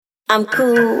I'm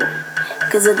cool,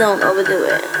 cause I don't overdo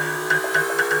it.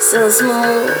 So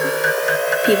smooth,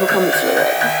 people call me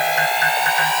fluid.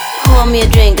 Pour me a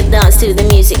drink and dance to the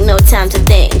music, no time to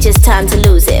think, just time to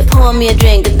lose it. Pour me a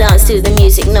drink and dance to the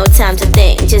music, no time to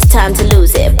think, just time to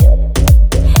lose it.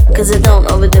 Cause I don't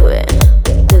overdo it.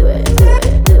 Do it, do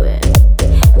it, do it.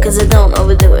 Cause I don't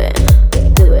overdo it.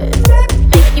 Do it.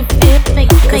 Make you feel, make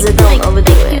cause I don't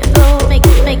overdo it. Make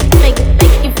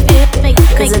you feel, make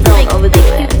cause I don't overdo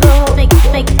it. Make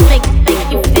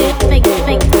you feel, make you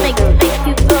feel, make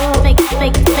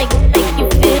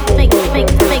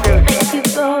you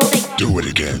go. Do it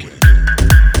again.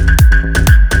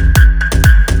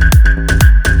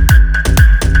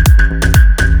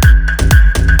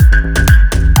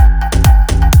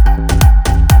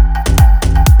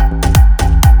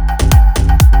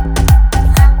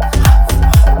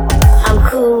 I'm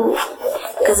cool,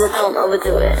 cause I don't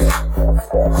overdo it.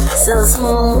 So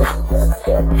smooth,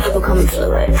 people call me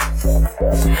fluid.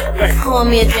 Pour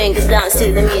me a drink and dance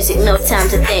to the music, no time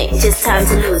to think, just time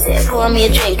to lose it. Pour me a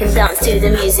drink and dance to the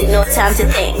music, no time to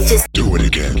think, just do it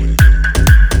again.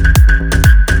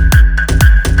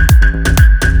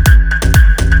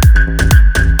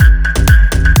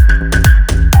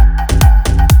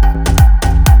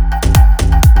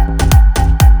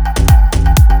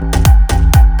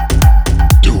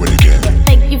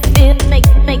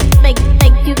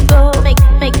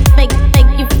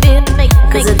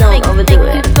 cause I don't overdo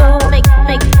it.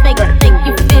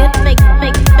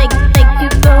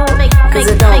 Cause I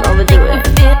don't overdo it.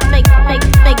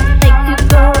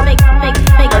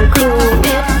 I'm cool.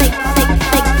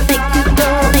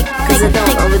 Cause I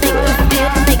don't overdo it.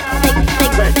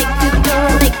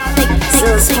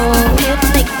 So smooth.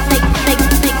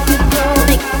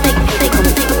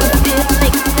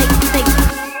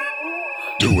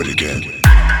 Do it again.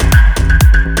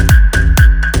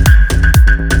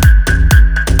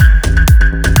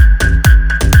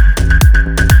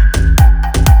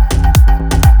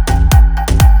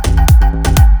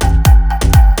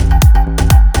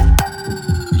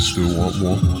 Still want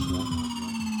more?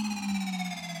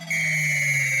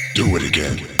 Do it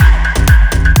again.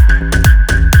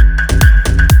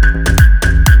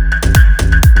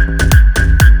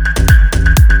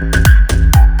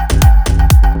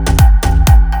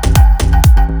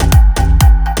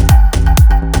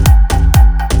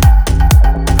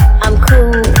 I'm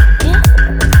cool, yeah.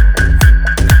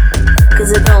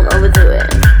 Cause I don't overdo it.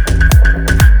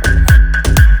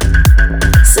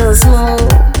 So smooth.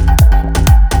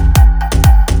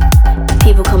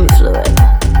 People call me fluid.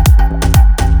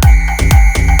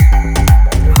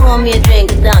 Pour me a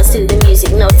drink and dance to the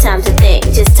music, no time to think,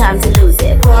 just time to lose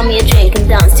it. Pour me a drink and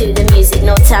dance to the music,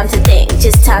 no time to think,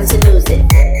 just time to lose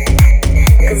it.